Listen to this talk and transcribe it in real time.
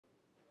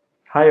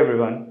Hi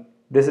everyone,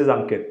 this is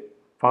Ankit,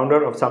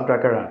 founder of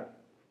Sumtracker app.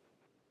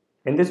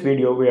 In this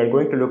video, we are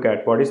going to look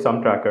at what is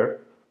Sumtracker,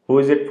 who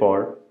is it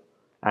for,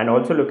 and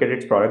also look at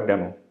its product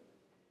demo.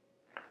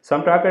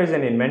 Sumtracker is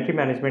an inventory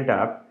management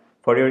app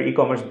for your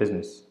e-commerce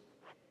business.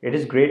 It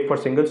is great for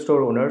single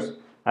store owners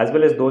as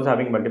well as those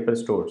having multiple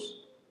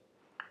stores.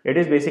 It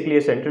is basically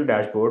a central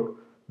dashboard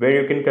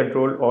where you can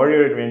control all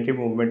your inventory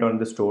movement on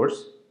the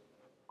stores,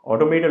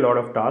 automate a lot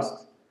of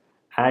tasks,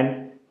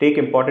 and take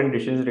important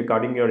decisions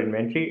regarding your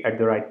inventory at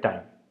the right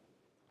time.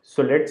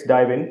 So let's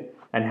dive in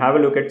and have a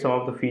look at some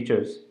of the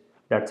features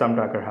that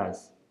Sumtracker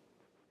has.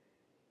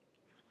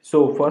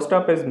 So first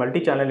up is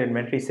multi-channel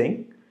inventory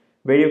sync,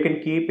 where you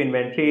can keep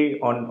inventory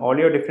on all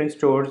your different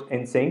stores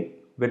in sync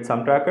with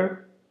Sumtracker.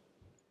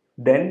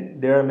 Then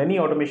there are many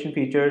automation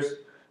features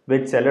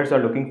which sellers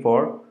are looking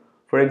for.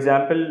 For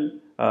example,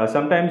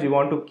 sometimes you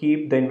want to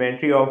keep the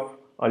inventory of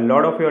a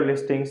lot of your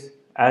listings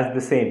as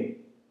the same.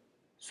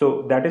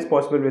 So that is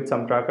possible with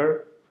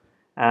Sumtracker.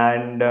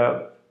 And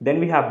then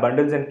we have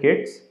bundles and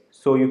kits.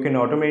 So you can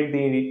automate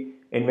the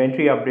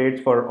inventory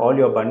updates for all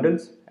your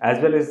bundles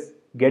as well as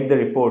get the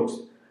reports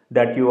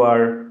that you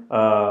are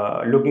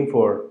looking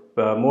for,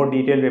 more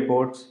detailed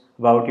reports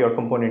about your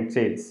component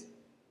sales.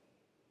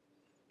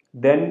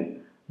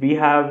 Then we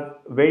have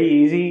very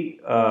easy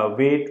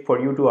way for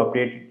you to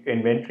update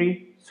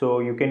inventory.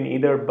 So you can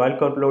either bulk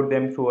upload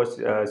them through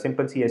a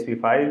simple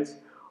CSV files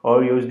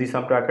or use the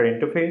Sumtracker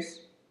interface.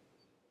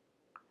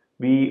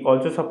 We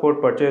also support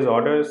purchase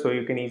orders, so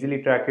you can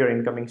easily track your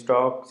incoming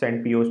stock,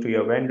 send POs to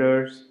your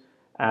vendors,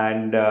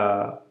 and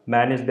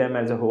manage them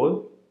as a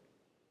whole.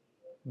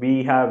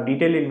 We have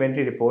detailed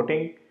inventory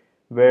reporting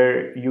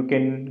where you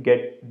can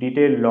get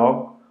detailed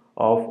log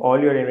of all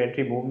your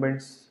inventory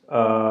movements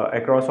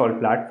across all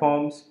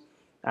platforms,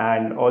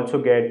 and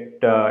also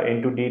get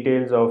into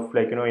details of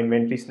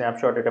inventory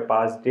snapshot at a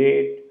past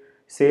date,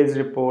 sales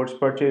reports,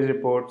 purchase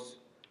reports.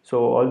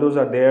 So all those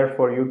are there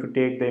for you to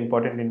take the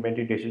important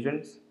inventory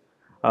decisions.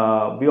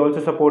 We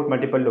also support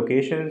multiple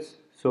locations,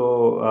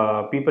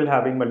 so people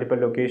having multiple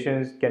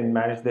locations can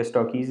manage their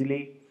stock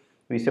easily.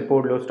 We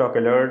support low stock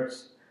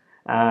alerts,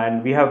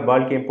 and we have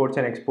bulk imports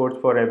and exports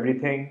for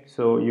everything,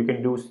 so you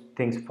can do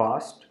things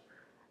fast.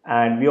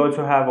 And we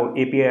also have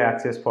API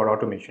access for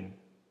automation.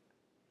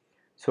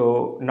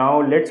 So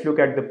now let's look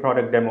at the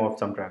product demo of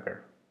Sumtracker.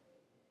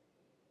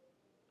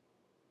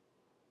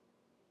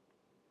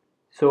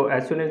 So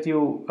as soon as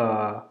you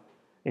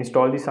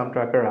install the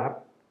Sumtracker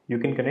app, you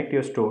can connect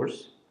your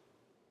stores,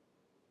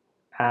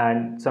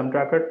 and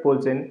Sumtracker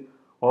pulls in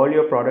all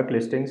your product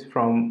listings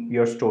from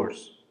your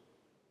stores.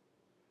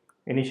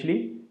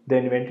 Initially, the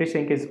inventory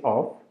sync is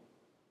off,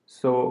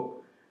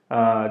 so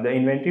the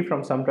inventory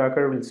from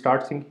Sumtracker will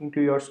start syncing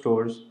to your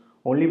stores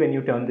only when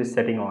you turn this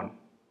setting on.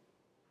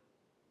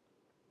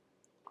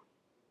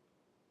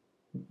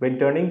 When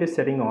turning this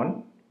setting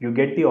on, you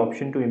get the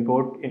option to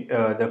import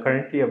the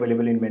currently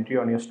available inventory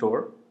on your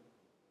store.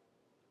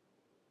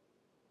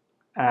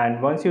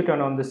 And once you turn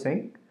on the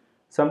sync,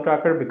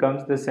 Sumtracker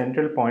becomes the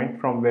central point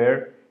from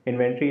where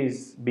inventory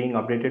is being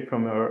updated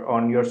from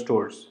on your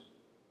stores.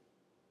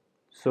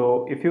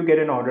 So if you get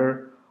an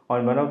order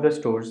on one of the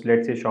stores,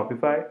 let's say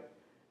Shopify,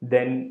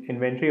 then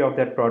inventory of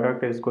that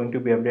product is going to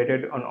be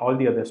updated on all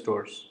the other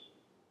stores.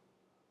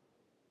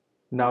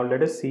 Now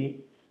let us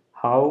see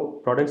how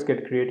products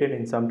get created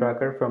in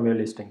Sumtracker from your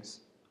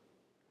listings.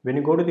 When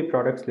you go to the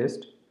products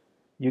list,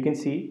 you can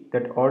see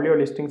that all your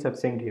listings have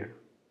synced here.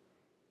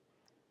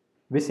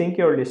 We sync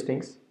your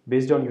listings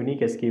based on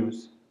unique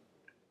SKUs.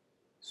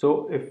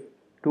 So if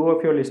two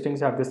of your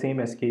listings have the same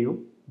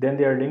SKU, then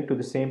they are linked to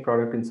the same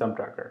product in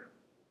Sumtracker.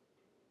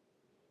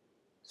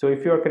 So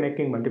if you are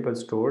connecting multiple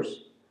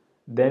stores,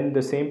 then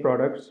the same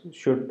products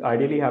should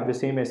ideally have the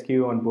same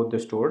SKU on both the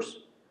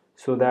stores,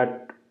 so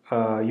that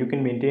you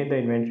can maintain the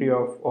inventory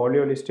of all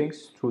your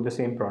listings through the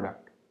same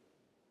product.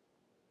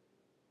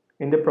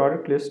 In the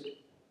product list,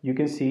 you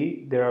can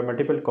see there are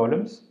multiple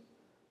columns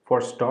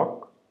for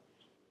stock.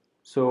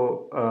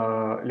 So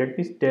let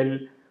me tell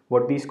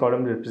what these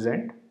columns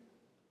represent.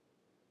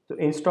 So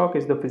in stock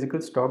is the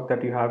physical stock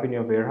that you have in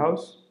your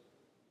warehouse.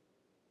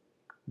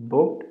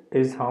 Booked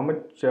is how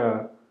much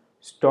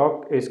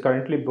stock is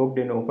currently booked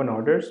in open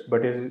orders,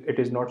 but it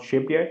is not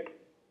shipped yet.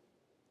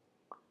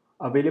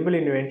 Available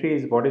inventory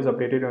is what is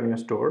updated on your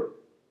store.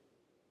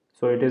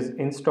 So it is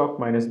in stock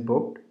minus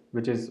booked,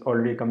 which is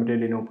already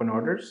committed in open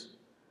orders.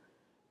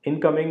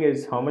 Incoming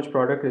is how much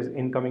product is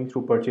incoming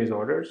through purchase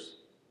orders.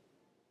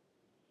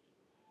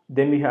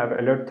 Then we have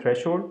alert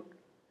threshold.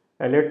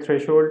 Alert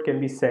threshold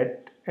can be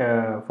set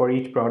for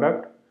each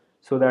product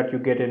so that you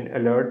get an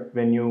alert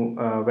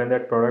when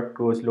that product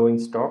goes low in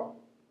stock.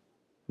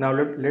 Now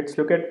let's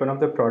look at one of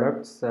the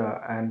products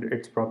and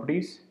its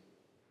properties.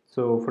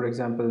 So for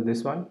example,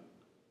 this one.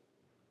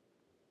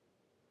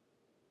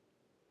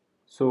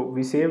 So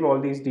we save all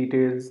these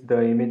details,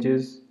 the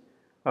images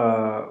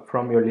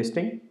from your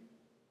listing,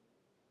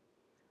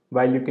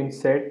 while you can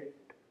set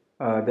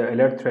the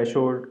alert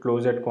threshold,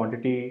 close at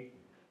quantity,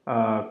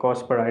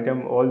 cost per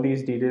item, all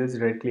these details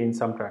directly in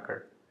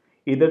Sumtracker.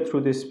 either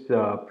through this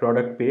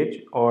product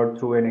page or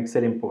through an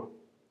Excel import.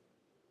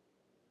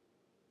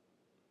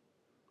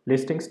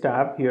 Listings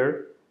tab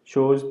here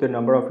shows the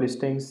number of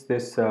listings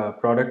this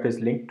product is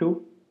linked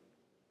to.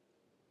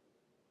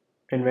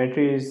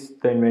 Inventory is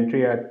the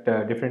inventory at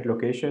different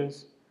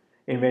locations.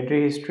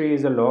 Inventory history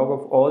is a log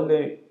of all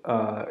the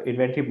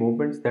inventory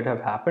movements that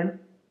have happened.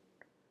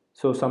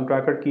 So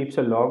Sumtracker keeps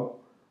a log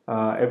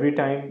every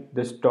time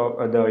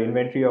the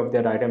inventory of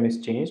that item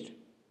is changed.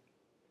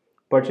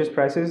 Purchase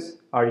prices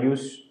are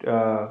used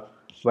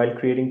while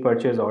creating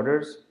purchase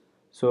orders.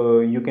 So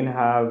you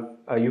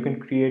can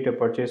create a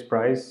purchase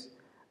price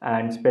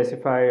and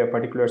specify a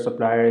particular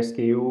supplier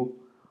SKU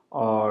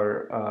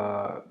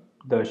or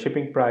the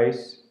shipping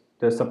price,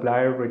 the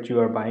supplier which you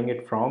are buying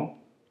it from,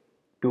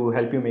 to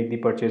help you make the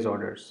purchase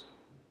orders.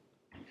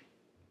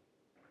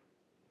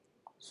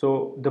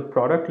 So the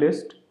product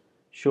list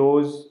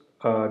shows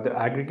the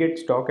aggregate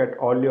stock at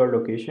all your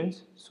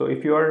locations. So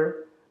if you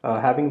are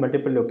having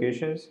multiple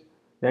locations,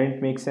 then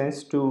it makes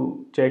sense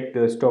to check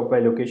the stock by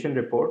location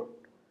report,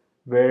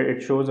 where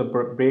it shows a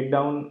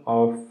breakdown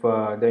of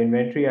the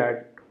inventory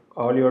at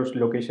all your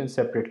locations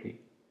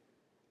separately.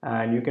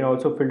 And you can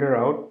also filter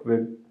out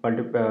with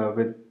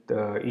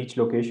each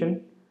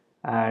location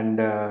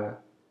and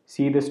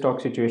see the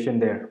stock situation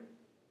there.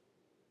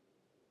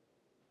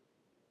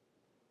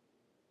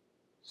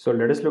 So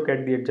let us look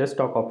at the adjust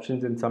stock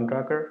options in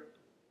Sumtracker.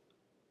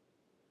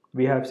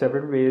 We have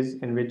several ways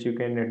in which you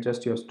can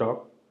adjust your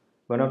stock.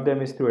 One of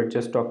them is through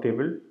adjust stock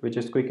table, which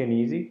is quick and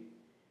easy.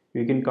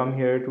 You can come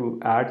here to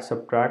add,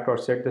 subtract, or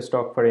set the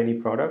stock for any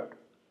product.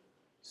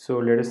 So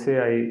let us say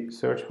I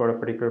search for a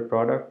particular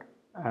product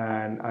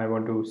and I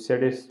want to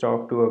set its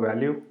stock to a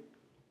value.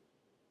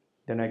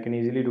 Then I can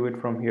easily do it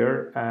from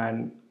here,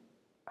 and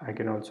I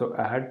can also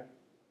add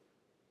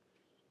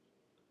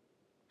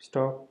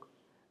stock,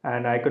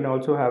 and I can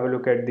also have a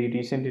look at the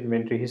recent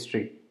inventory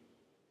history,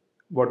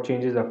 what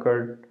changes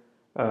occurred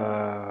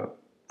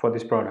for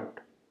this product.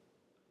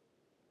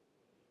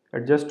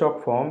 Adjust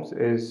stock forms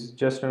is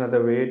just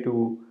another way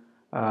to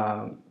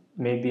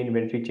make the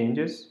inventory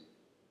changes.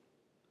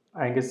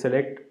 I can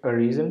select a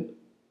reason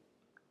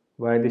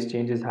why this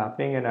change is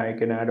happening, and I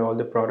can add all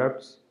the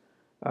products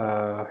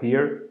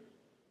here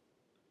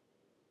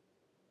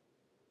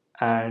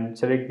and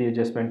select the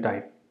adjustment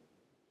type.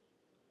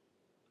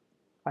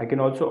 I can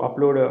also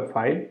upload a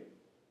file.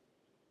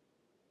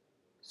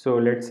 So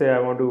let's say I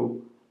want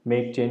to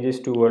make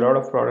changes to a lot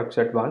of products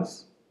at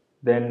once,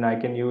 then I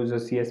can use a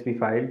CSV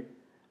file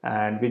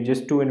and with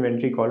just two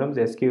inventory columns,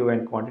 SKU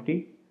and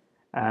quantity,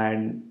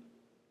 and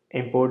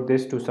import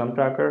this to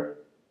Sumtracker,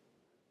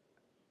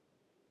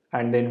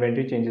 and the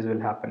inventory changes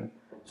will happen.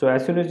 So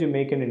as soon as you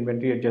make an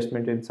inventory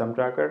adjustment in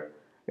Sumtracker,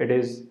 it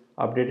is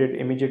updated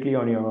immediately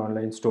on your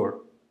online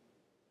store.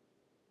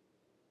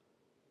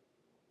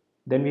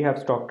 Then we have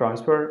stock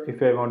transfer.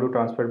 If I want to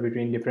transfer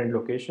between different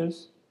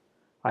locations,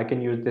 I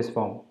can use this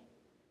form.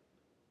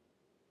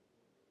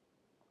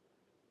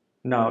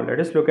 Now let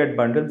us look at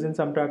bundles in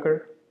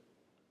Sumtracker.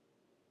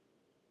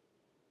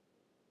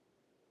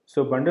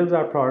 So bundles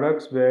are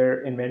products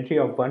where inventory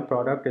of one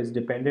product is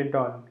dependent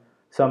on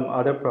some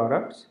other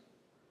products.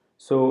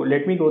 So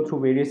let me go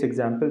through various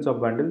examples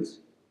of bundles.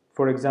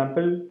 For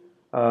example,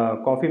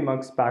 coffee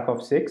mugs pack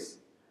of 6.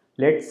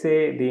 Let's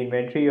say the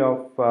inventory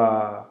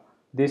of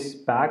this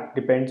pack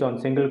depends on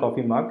single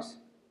coffee mugs,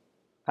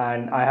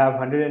 and I have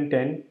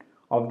 110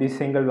 of these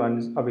single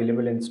ones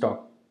available in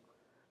stock.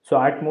 So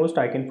at most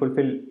I can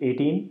fulfill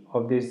 18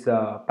 of these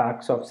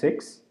packs of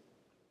 6.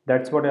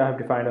 That's what I have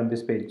defined on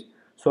this page.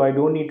 So I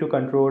don't need to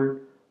control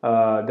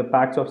the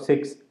packs of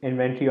 6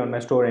 inventory on my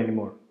store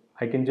anymore.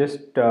 I can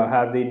just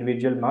have the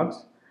individual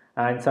mugs,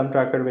 and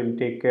Sumtracker will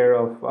take care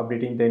of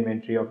updating the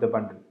inventory of the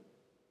bundle.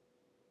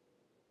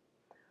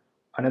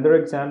 Another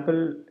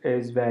example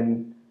is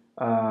when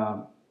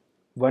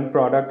one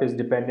product is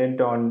dependent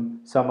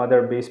on some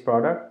other base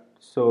product.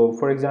 So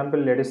for example,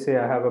 let us say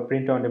I have a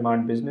print on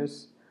demand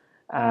business,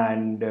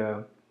 and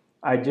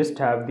I just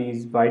have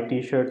these white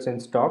t-shirts in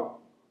stock,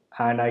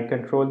 and I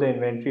control the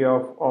inventory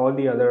of all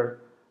the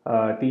other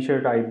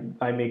t-shirt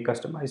I make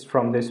customized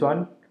from this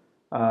one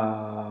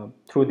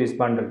through this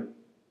bundle.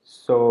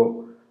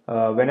 So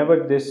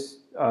whenever this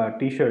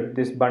t-shirt,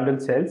 this bundle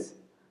sells,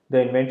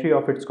 the inventory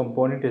of its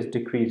component is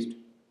decreased,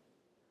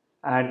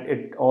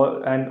 and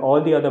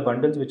all the other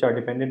bundles which are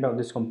dependent on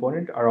this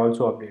component are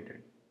also updated.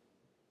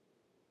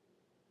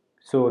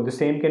 So the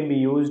same can be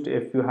used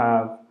if you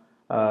have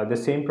the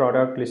same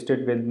product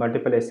listed with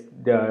multiple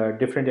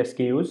different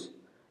SKUs.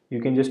 You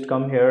can just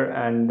come here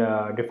and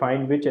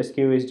define which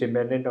SKU is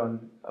dependent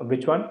on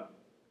which one,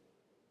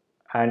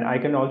 and I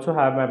can also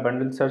have my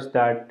bundle such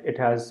that it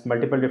has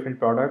multiple different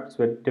products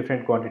with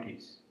different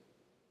quantities.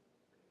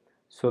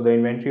 So the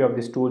inventory of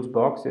this tools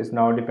box is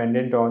now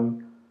dependent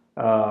on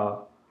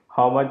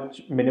how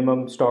much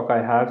minimum stock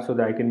I have so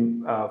that I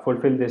can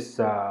fulfill this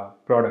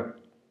product.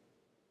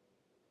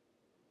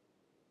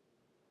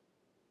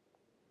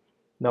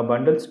 Now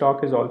bundle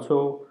stock is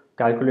also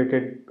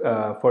calculated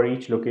for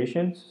each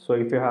location. So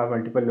if you have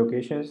multiple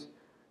locations,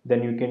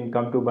 Then you can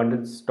come to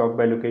bundle stock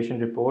by location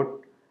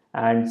report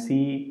and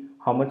see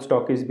how much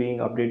stock is being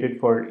updated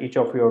for each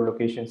of your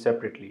locations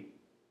separately.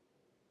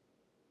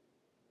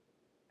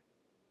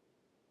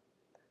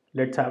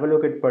 Let's have a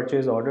look at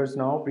purchase orders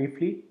now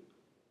briefly.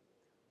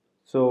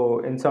 So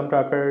in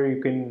Sumtracker,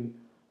 you can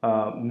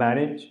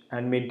manage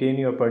and maintain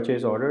your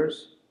purchase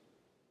orders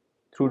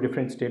through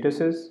different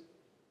statuses.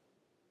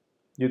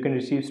 You can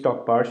receive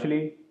stock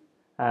partially,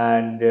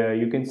 and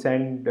you can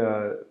send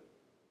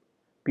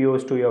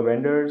POs to your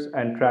vendors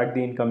and track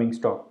the incoming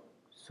stock.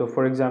 So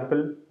for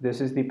example,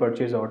 this is the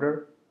purchase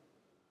order.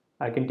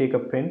 I can take a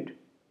print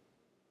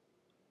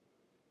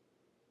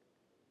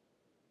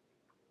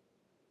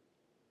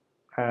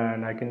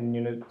and I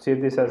can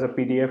save this as a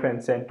PDF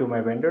and send to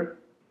my vendor.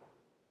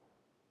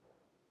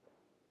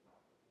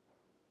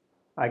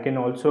 I can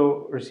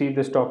also receive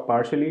the stock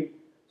partially.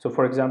 So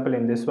for example,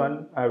 in this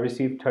one, I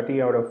received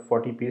 30 out of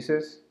 40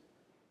 pieces.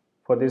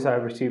 For this, I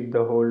have received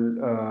the whole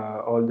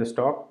all the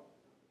stock.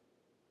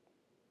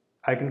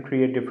 I can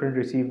create different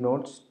receive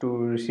notes to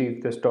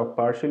receive the stock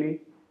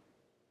partially,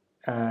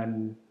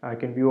 and I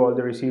can view all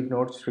the receive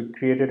notes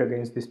created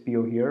against this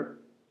PO here.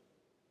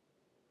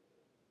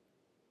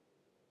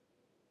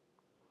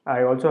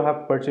 I also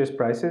have purchase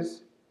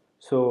prices.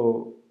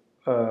 So,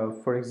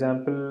 for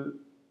example,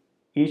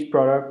 each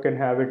product can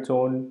have its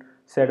own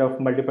set of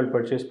multiple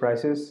purchase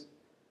prices,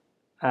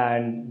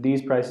 and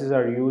these prices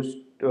are used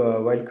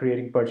while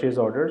creating purchase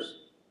orders.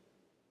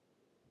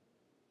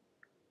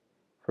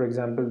 For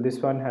example, this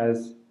one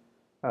has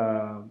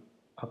uh,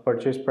 a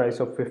purchase price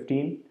of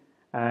 15,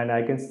 and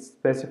I can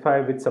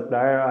specify which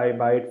supplier I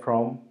buy it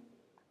from,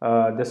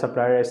 the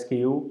supplier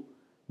SKU,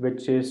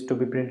 which is to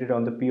be printed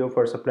on the PO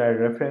for supplier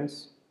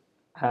reference,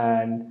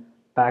 and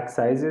pack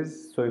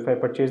sizes. So if I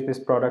purchase this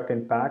product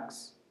in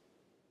packs,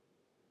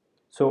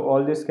 so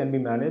all this can be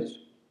managed,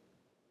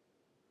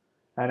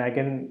 and I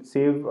can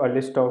save a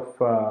list of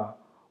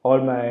all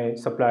my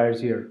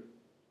suppliers here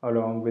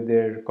along with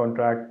their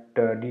contract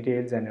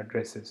details and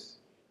addresses.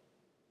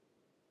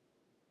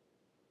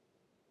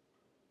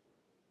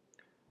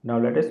 Now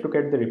let us look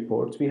at the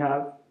reports we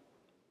have.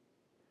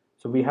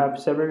 So we have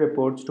several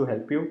reports to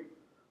help you.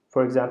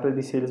 For example,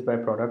 the sales by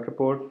product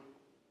report.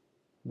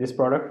 This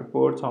product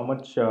reports how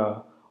much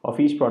of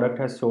each product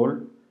has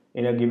sold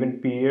in a given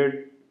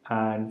period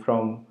and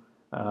from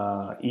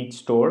each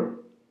store.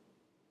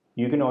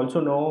 You can also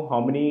know how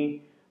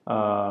many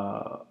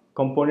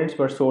components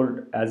were sold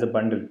as a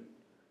bundle.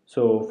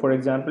 So for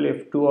example,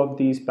 if two of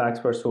these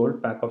packs were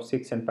sold, pack of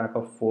 6 and pack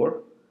of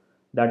 4,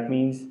 that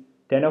means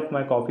 10 of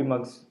my coffee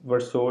mugs were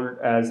sold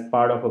as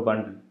part of a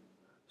bundle.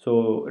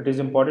 So it is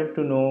important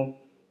to know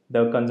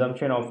the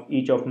consumption of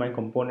each of my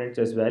components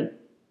as well.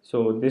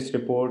 So this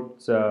report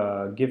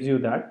gives you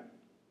that.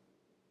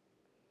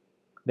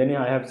 Then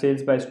I have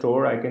sales by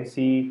store. I can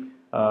see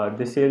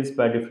the sales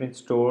by different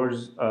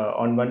stores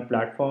on one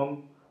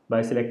platform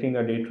by selecting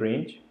a date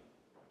range.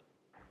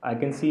 I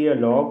can see a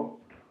log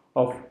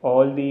of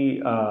all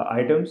the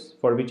items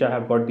for which I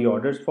have got the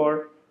orders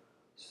for.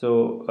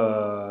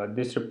 So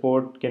this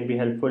report can be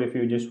helpful if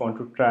you just want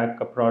to track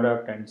a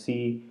product and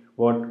see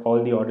what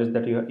all the orders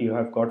that you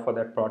have got for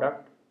that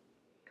product.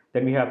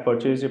 Then we have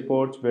purchase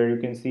reports where you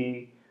can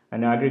see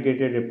an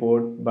aggregated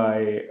report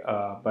by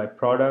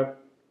product,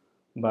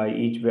 by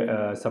each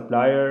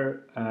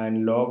supplier,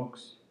 and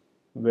logs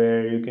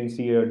where you can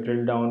see a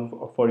drill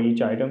down for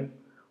each item.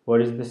 What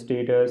is the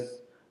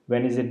status?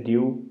 When is it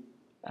due?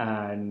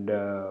 And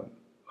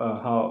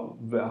how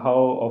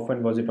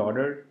often was it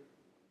ordered?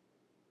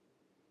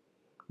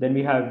 Then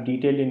we have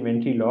detailed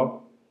inventory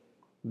log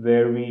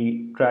where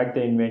we track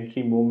the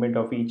inventory movement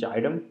of each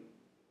item,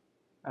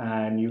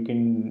 and you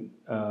can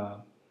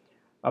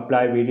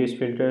apply various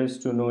filters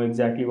to know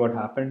exactly what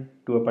happened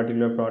to a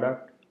particular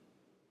product.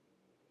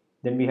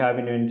 Then we have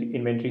an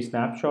inventory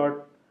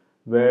snapshot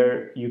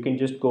where you can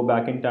just go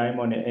back in time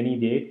on any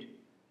date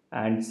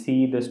and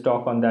see the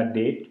stock on that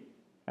date,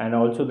 and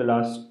also the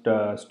last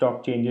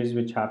stock changes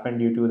which happened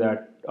due to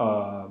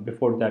that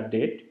before that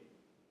date.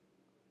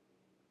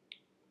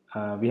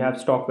 We have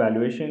stock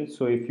valuations.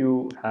 So if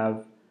you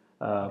have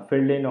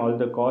filled in all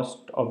the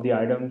cost of the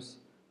items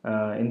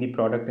in the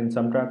product in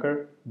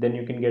Sumtracker, then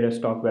you can get a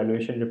stock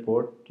valuation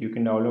report. You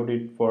can download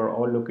it for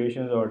all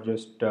locations or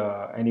just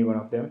any one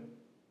of them.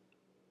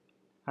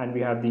 And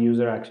we have the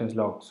user actions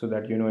log so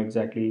that you know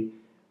exactly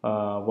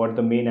what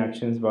the main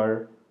actions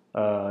were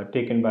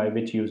taken by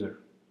which user.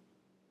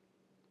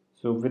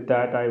 So with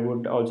that, I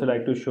would also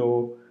like to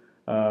show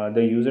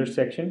the user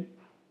section.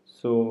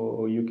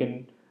 So you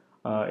can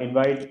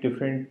invite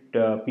different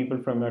people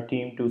from your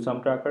team to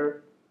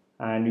Sumtracker,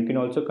 and you can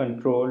also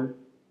control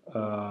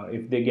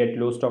if they get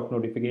low stock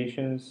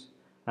notifications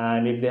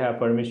and if they have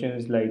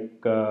permissions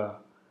like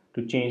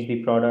to change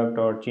the product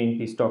or change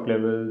the stock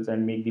levels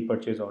and make the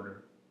purchase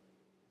order.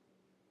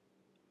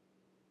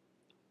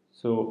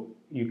 So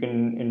you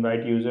can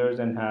invite users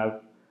and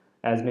have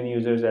as many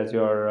users as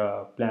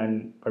your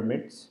plan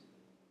permits.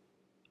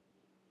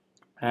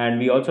 And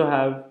we also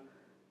have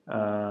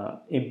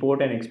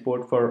import and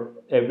export for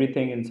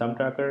everything in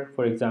Sumtracker.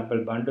 For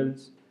example,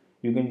 bundles,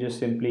 you can just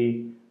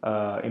simply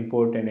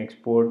import and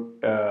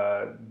export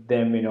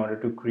them in order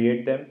to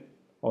create them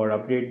or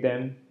update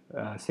them.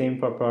 Same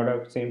for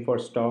product, same for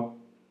stock.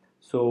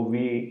 So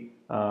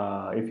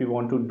if you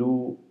want to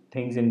do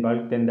things in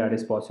bulk, then that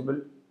is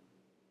possible.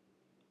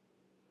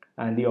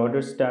 And the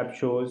orders tab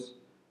shows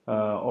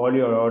all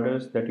your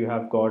orders that you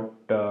have got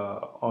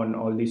on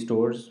all the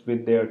stores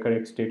with their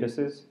correct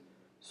statuses.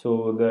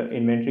 So the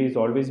inventory is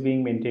always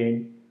being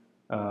maintained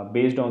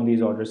based on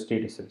these order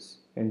statuses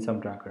in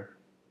Sumtracker.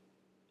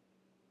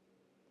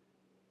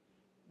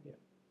 Yeah.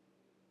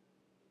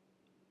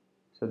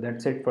 So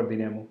that's it for the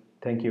demo.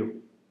 Thank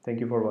you. Thank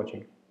you for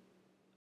watching.